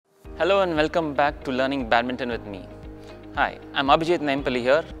Hello and welcome back to Learning Badminton with me. Hi, I'm Abhijeet Naimpally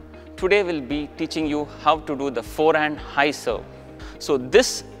here. Today we'll be teaching you how to do the forehand high serve. So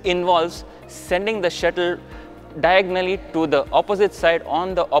this involves sending the shuttle diagonally to the opposite side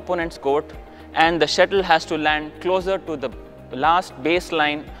on the opponent's court, and the shuttle has to land closer to the last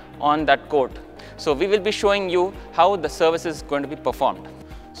baseline on that court. So we will be showing you how the service is going to be performed.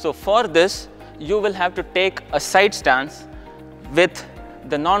 So for this, you will have to take a side stance with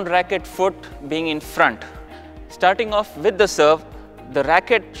the non-racket foot being in front. Starting off with the serve, the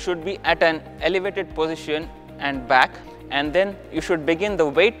racket should be at an elevated position and back, and then you should begin the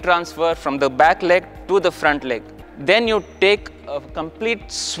weight transfer from the back leg to the front leg. Then you take a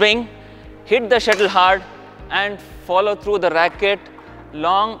complete swing, hit the shuttle hard and follow through the racket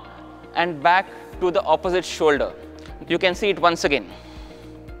long and back to the opposite shoulder. You can see it once again.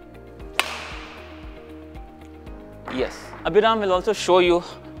 Yes. Abhiram will also show you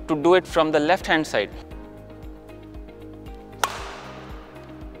to do it from the left hand side.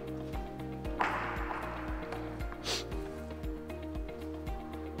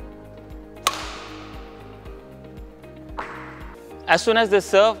 As soon as they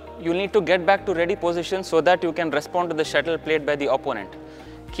serve, you need to get back to ready position so that you can respond to the shuttle played by the opponent.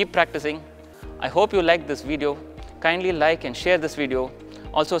 Keep practicing. I hope you liked this video. Kindly like and share this video.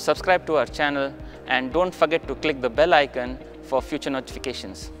 Also subscribe to our channel and don't forget to click the bell icon for future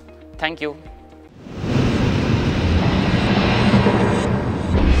notifications. Thank you.